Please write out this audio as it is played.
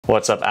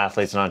What's up,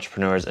 athletes and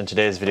entrepreneurs? In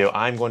today's video,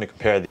 I'm going to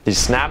compare the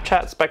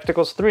Snapchat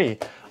Spectacles 3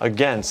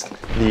 against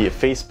the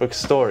Facebook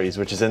Stories,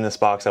 which is in this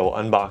box. I will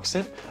unbox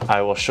it.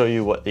 I will show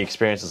you what the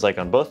experience is like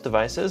on both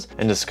devices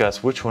and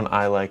discuss which one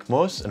I like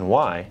most and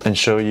why, and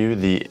show you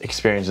the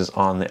experiences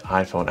on the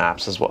iPhone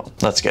apps as well.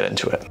 Let's get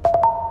into it.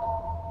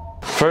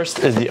 First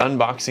is the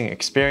unboxing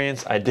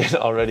experience. I did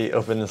already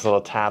open this little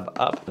tab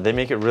up. They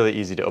make it really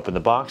easy to open the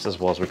box as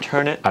well as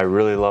return it. I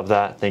really love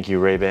that. Thank you,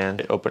 Ray-Ban.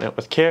 They open it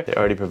with care. They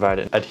already provide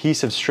an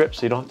adhesive strip,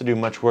 so you don't have to do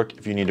much work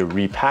if you need to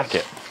repack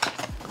it.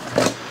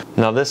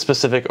 Now, this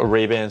specific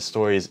Ray-Ban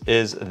Stories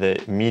is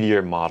the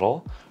Meteor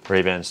model.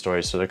 Ray-Ban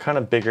Stories, so they're kind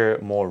of bigger,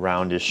 more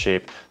roundish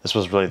shape. This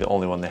was really the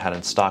only one they had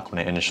in stock when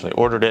I initially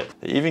ordered it.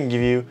 They even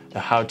give you a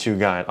how-to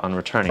guide on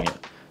returning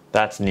it.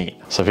 That's neat.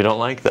 So if you don't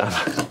like them,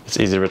 it's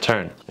easy to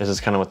return. This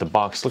is kind of what the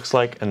box looks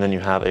like, and then you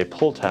have a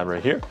pull tab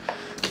right here.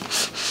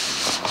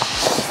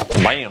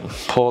 Bam!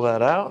 Pull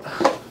that out.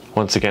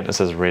 Once again, it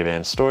says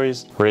Ray-Ban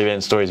Stories. Ray-Ban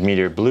Stories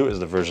Meteor Blue is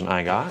the version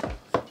I got.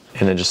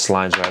 And it just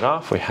slides right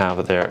off. We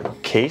have their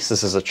case.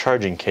 This is a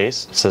charging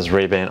case. It says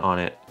Ray-Ban on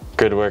it.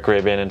 Good work,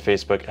 Ray-Ban and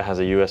Facebook. It has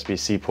a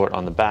USB-C port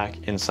on the back.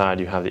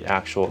 Inside you have the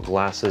actual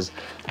glasses.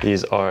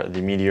 These are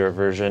the Meteor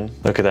version.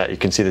 Look at that, you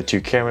can see the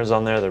two cameras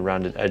on there, the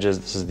rounded edges.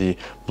 This is the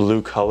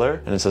blue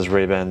color, and it says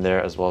Ray-Ban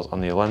there as well as on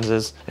the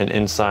lenses. And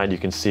inside you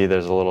can see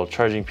there's a little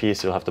charging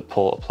piece. You'll have to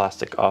pull a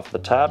plastic off the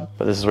tab,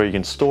 but this is where you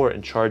can store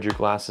and charge your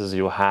glasses.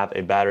 You'll have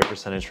a battery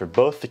percentage for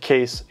both the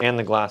case and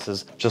the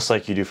glasses, just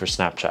like you do for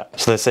Snapchat.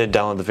 So they say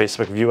download the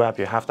Facebook View app.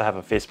 You have to have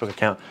a Facebook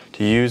account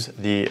to use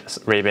the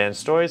Ray-Ban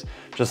Stories,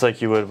 just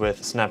like you would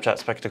with Snapchat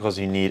Spectacles.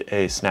 You need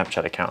a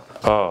Snapchat account.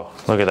 Oh,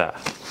 look at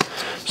that.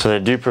 So they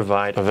do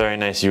provide a very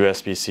nice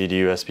USB-C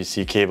to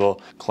USB-C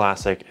cable.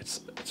 Classic.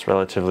 It's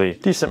relatively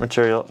decent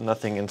material,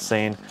 nothing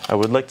insane. I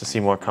would like to see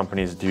more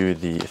companies do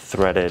the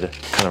threaded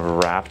kind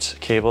of wrapped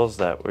cables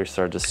that we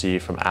started to see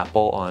from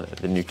Apple on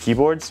the new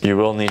keyboards. You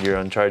will need your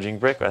own charging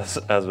brick,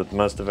 as with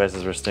most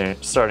devices we're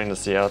starting to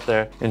see out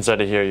there.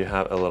 Inside of here you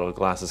have a little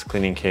glasses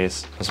cleaning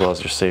case, as well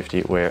as your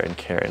safety, wear, and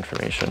care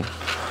information.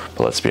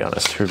 But let's be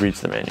honest, who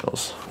reads the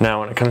manuals? Now,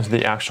 when it comes to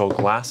the actual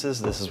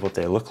glasses, this is what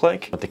they look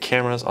like. With the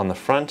cameras on the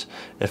front,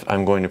 if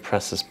I'm going to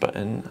press this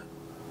button,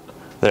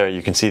 there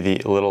you can see the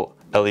little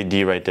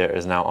LED right there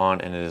is now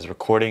on and it is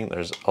recording.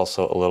 There's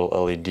also a little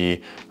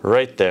LED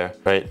right there,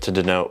 right, to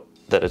denote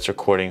that it's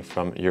recording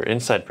from your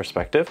inside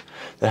perspective.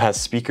 That has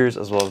speakers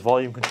as well as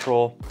volume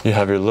control. You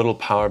have your little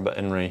power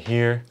button right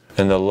here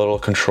and the little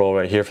control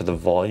right here for the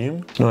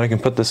volume. Now I can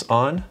put this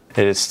on.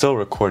 It is still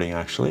recording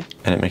actually,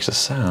 and it makes a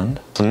sound.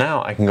 So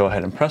now I can go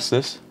ahead and press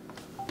this.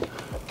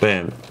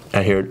 Bam,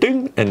 I hear it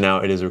ding, and now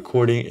it is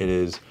recording. It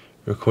is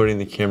recording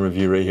the camera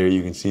view right here.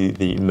 You can see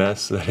the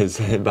mess that is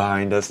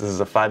behind us. This is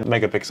a 5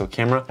 megapixel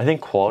camera. I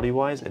think quality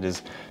wise, it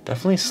is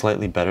definitely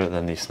slightly better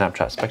than the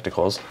Snapchat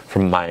Spectacles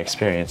from my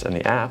experience in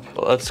the app.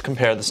 But let's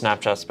compare the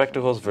Snapchat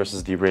Spectacles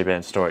versus the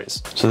Ray-Ban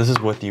Stories. So this is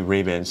what the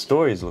Ray-Ban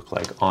Stories look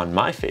like on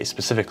my face.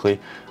 Specifically,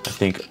 I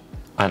think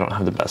I don't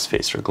have the best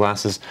face for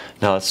glasses.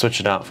 Now let's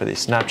switch it out for the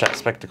Snapchat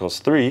Spectacles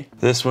 3.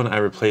 This one I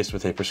replaced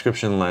with a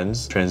prescription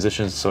lens,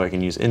 transitions so I can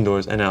use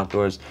indoors and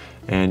outdoors.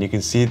 And you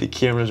can see the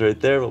cameras right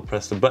there. We'll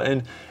press the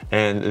button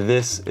and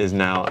this is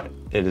now,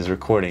 it is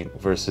recording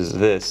versus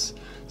this.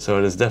 So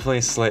it is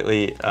definitely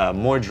slightly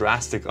more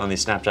drastic on the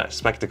Snapchat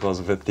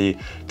Spectacles with the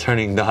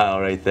turning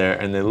dial right there.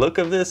 And the look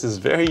of this is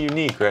very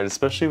unique, right?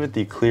 Especially with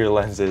the clear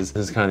lenses.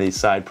 This is kind of the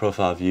side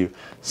profile view.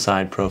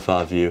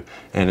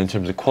 And in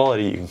terms of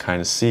quality, you can kind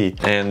of see.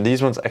 And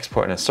these ones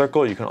export in a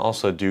circle. You can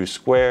also do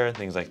square,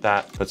 things like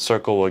that. But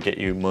circle will get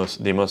you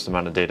the most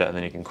amount of data, and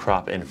then you can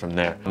crop in from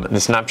there. The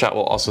Snapchat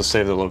will also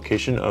save the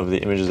location of the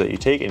images that you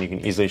take, and you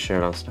can easily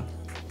share it on Snap.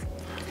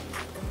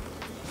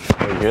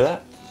 Oh, you hear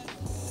that?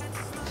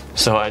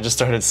 So I just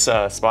started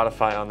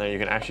Spotify on there. You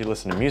can actually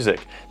listen to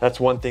music. That's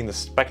one thing the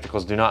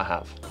Spectacles do not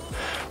have.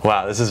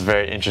 Wow, this is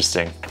very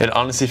interesting. It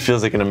honestly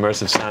feels like an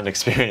immersive sound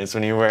experience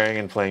when you're wearing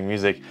and playing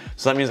music.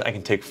 So that means I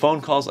can take phone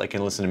calls, I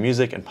can listen to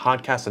music and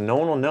podcasts, and no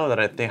one will know that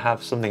I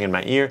have something in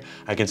my ear.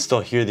 I can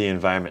still hear the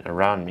environment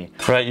around me.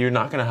 Right, you're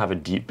not gonna have a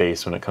deep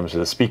bass when it comes to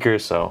the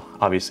speakers, so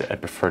obviously I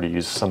prefer to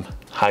use some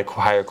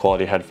higher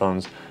quality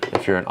headphones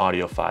if you're an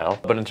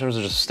audiophile. But in terms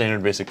of just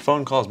standard basic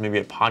phone calls, maybe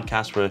a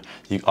podcast where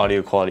the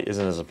audio quality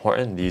isn't as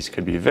important, these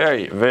could be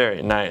very,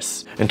 very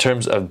nice. In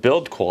terms of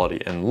build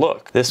quality and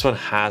look, this one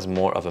has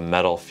more of a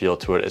metal feel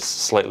to it. It's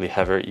slightly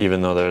heavier,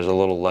 even though there's a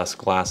little less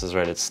glasses,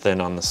 right? It's thin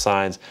on the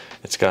sides.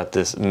 It's got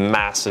this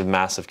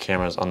massive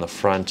cameras on the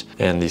front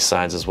and the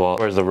sides as well.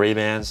 Whereas the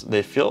Ray-Bans,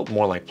 they feel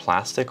more like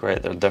plastic,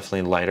 right? They're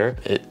definitely lighter.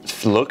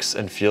 It looks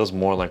and feels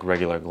more like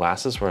regular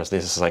glasses, whereas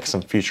this is like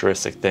some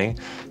futuristic thing.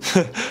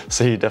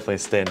 So you definitely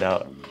stand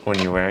out when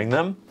you're wearing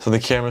them. So the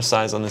camera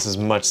size on this is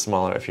much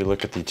smaller. If you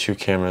look at the two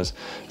cameras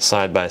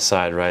side by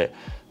side, right?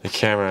 The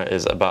camera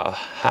is about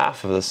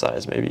half of the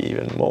size, maybe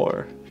even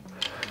more.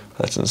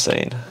 That's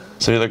insane.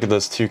 So you look at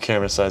those two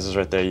camera sizes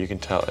right there, you can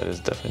tell it is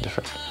definitely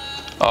different.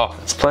 Oh,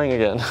 it's playing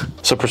again.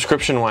 So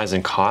prescription-wise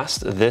in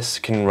cost, this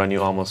can run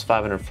you almost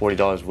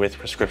 $540 with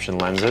prescription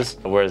lenses,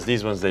 whereas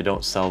these ones, they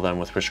don't sell them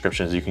with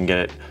prescriptions. You can get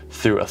it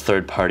through a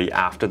third party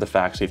after the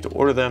fact, so you have to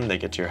order them, they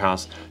get to your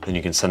house, then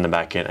you can send them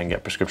back in and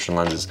get prescription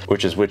lenses,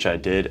 which I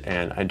did,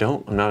 and I'm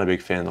not a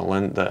big fan.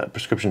 The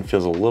prescription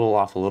feels a little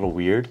off, a little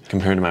weird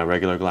compared to my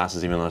regular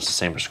glasses, even though it's the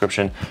same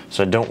prescription,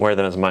 so I don't wear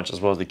them as much, as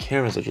well as the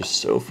cameras are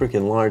just so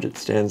freaking large, it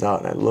stands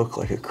out and I look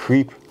like a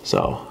creep.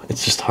 So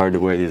it's just hard to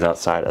wear these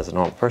outside as a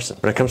normal person.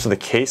 When it comes to the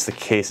case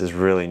is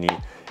really neat.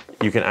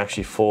 You can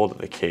actually fold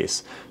the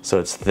case. So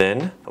it's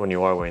thin when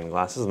you are wearing the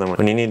glasses, and then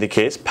when you need the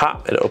case,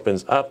 pop, it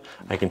opens up.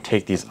 I can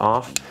take these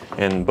off,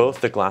 and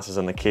both the glasses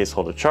and the case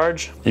hold a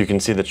charge. You can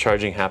see the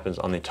charging happens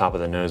on the top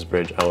of the nose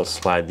bridge. I will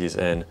slide these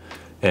in,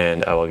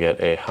 and I will get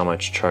a how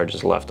much charge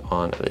is left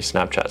on the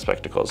Snapchat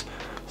spectacles.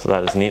 So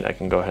that is neat. I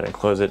can go ahead and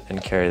close it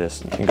and carry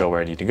this and go where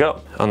I need to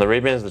go. On the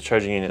Ray-Bans, the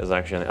charging unit is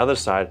actually on the other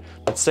side,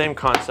 but same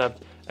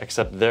concept,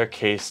 except their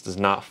case does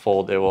not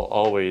fold. It will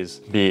always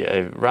be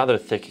a rather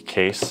thick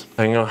case.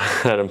 I can go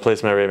ahead and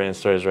place my Ray-Ban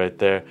stories right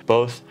there.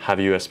 Both have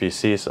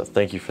USB-C, so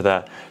thank you for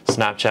that.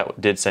 Snapchat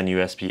did send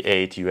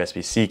USB-A to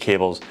USB-C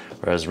cables,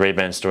 whereas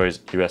Ray-Ban stories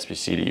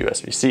USB-C to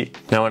USB-C.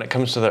 Now when it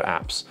comes to their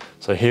apps,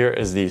 so here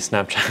is the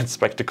Snapchat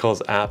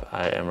Spectacles app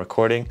I am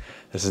recording.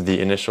 This is the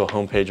initial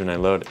homepage. When I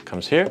load, it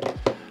comes here.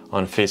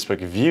 On Facebook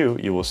View,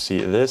 you will see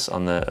this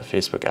on the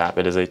Facebook app.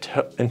 It is an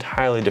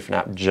entirely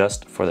different app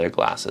just for their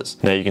glasses.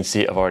 Now you can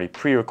see I've already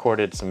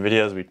pre-recorded some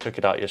videos. We took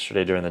it out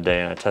yesterday during the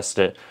day and I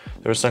tested it.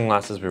 There were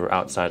sunglasses, we were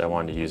outside, I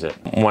wanted to use it.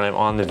 When I'm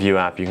on the View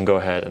app, you can go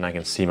ahead and I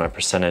can see my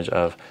percentage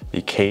of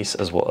the case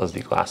as well as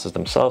the glasses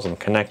themselves. I'm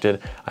connected.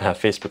 I have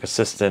Facebook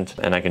Assistant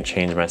and I can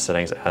change my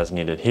settings as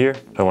needed here.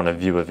 If I want to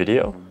view a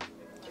video,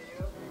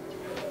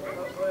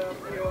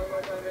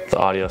 the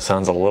audio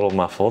sounds a little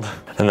muffled,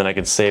 and then I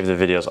can save the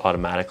videos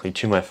automatically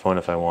to my phone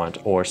if I want,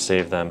 or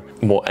save them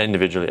more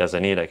individually as I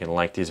need. I can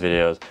like these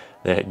videos.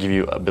 They give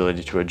you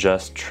ability to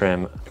adjust,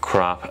 trim,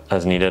 crop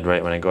as needed,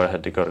 right? When I go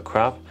ahead to go to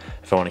crop,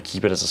 if I want to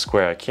keep it as a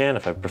square, I can.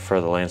 If I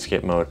prefer the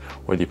landscape mode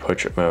or the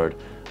portrait mode,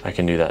 I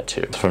can do that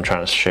too. So if I'm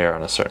trying to share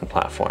on a certain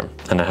platform.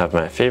 And I have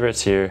my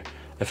favorites here.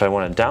 If I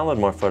want to download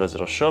more photos,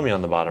 it'll show me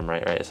on the bottom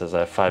right? It says I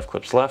have 5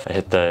 clips left. I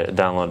hit the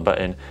download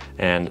button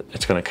and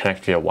it's going to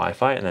connect via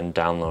Wi-Fi and then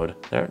download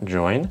there,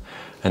 join.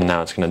 And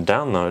now it's going to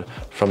download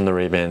from the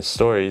Ray-Ban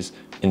stories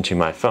into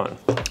my phone.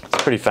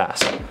 It's pretty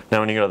fast.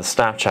 Now when you go to the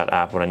Snapchat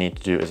app, what I need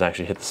to do is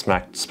actually hit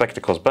the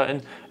spectacles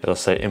button. It'll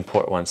say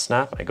import one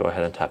snap. I go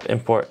ahead and tap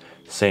import.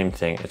 Same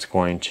thing, it's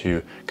going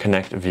to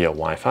connect via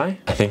Wi-Fi.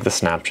 I think the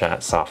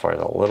Snapchat software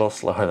is a little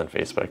slower than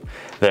Facebook.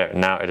 There,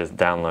 now it is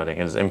downloading,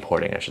 it is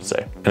importing, I should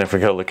say. And if we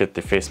go look at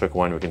the Facebook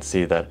one, we can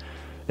see that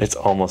it's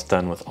almost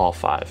done with all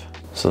 5.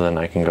 So then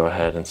I can go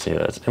ahead and see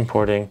that it's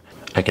importing.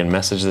 I can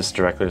message this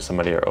directly to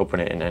somebody or open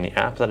it in any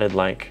app that I'd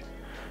like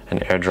and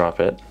airdrop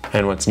it.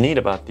 And what's neat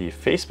about the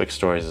Facebook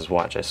stories is,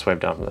 watch, I swipe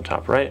down from the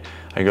top right,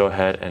 I go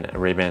ahead and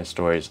Ray-Ban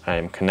stories, I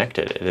am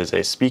connected. It is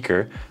a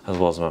speaker as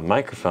well as my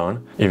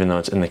microphone, even though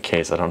it's in the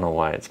case. I don't know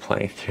why it's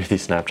playing through the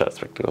Snapchat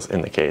spectacles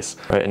in the case.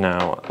 Right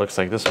now, it looks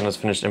like this one is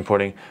finished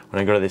importing.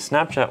 When I go to the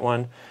Snapchat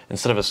one,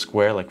 instead of a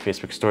square like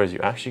Facebook stories, you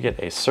actually get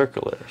a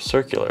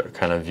circular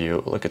kind of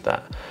view. Look at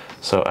that.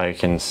 So I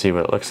can see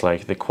what it looks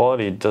like. The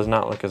quality does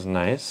not look as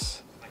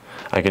nice.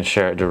 I can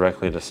share it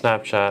directly to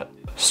Snapchat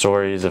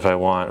stories if I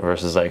want,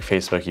 versus like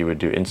Facebook, you would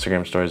do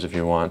Instagram stories if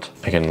you want.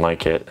 I can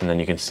like it, and then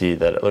you can see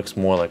that it looks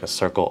more like a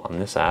circle on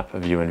this app,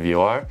 View in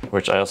VR,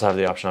 which I also have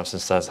the option of,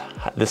 since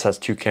this has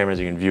 2 cameras,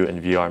 you can view it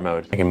in VR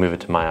mode. I can move it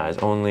to my eyes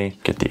only,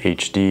 get the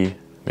HD.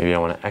 Maybe I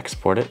want to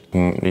export it.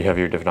 You have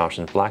your different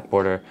options, black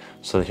border.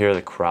 So here are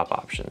the crop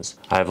options.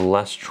 I have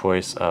less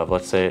choice of,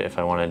 let's say if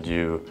I want to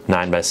do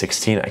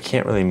 9:16, I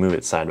can't really move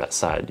it side by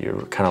side.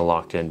 You're kind of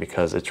locked in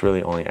because it's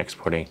really only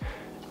exporting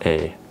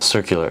a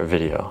circular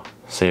video.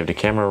 Save to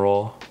camera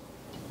roll.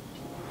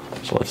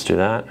 So let's do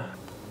that.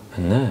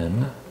 And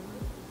then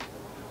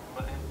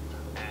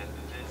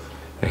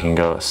we can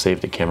go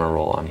save to camera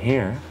roll on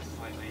here.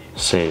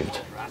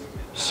 Saved.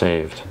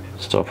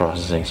 Still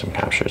processing some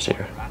captures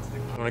here.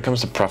 When it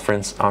comes to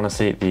preference,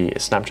 honestly, the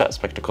Snapchat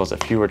spectacles,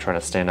 if you were trying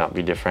to stand out,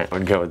 be different, I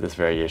would go with this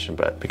variation,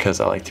 but because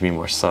I like to be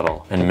more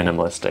subtle and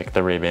minimalistic,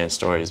 the Ray-Ban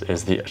stories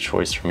is the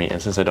choice for me. And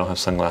since I don't have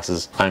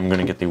sunglasses, I'm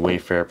gonna get the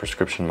Wayfarer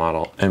prescription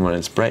model. And when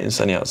it's bright and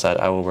sunny outside,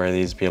 I will wear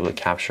these, be able to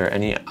capture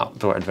any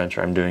outdoor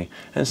adventure I'm doing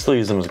and still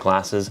use them as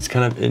glasses. It's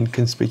kind of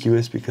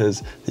inconspicuous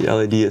because the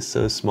LED is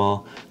so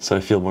small, so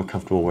I feel more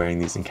comfortable wearing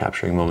these and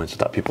capturing moments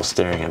without people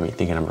staring at me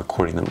thinking I'm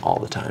recording them all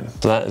the time.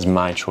 So that is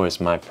my choice,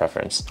 my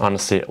preference.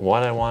 Honestly,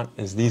 what I want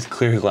is these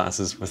clear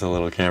glasses with a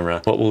little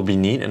camera. What will be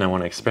neat and I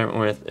want to experiment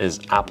with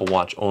is Apple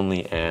Watch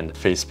only and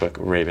Facebook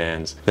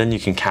Ray-Bans. Then you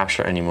can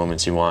capture any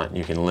moments you want.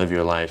 You can live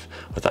your life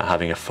without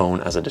having a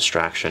phone as a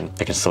distraction.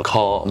 I can still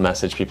call,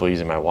 message people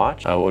using my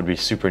watch. What would be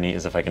super neat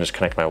is if I can just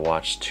connect my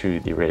watch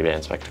to the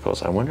Ray-Ban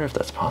spectacles. I wonder if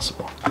that's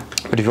possible.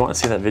 But if you want to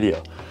see that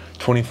video,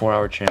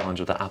 24-hour challenge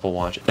with the Apple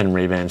Watch and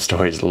Ray-Ban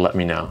stories, let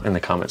me know in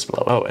the comments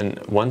below. Oh, and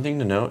one thing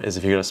to note is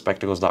if you go to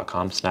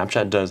spectacles.com,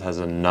 Snapchat has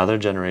another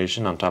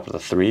generation on top of the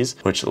 3s,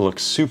 which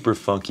looks super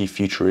funky,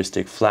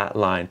 futuristic, flat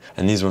line,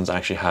 and these ones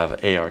actually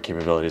have AR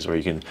capabilities where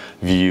you can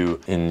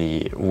view in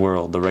the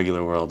world, the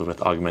regular world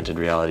with augmented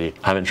reality.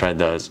 I haven't tried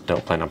those,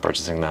 don't plan on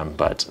purchasing them,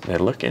 but they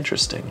look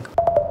interesting.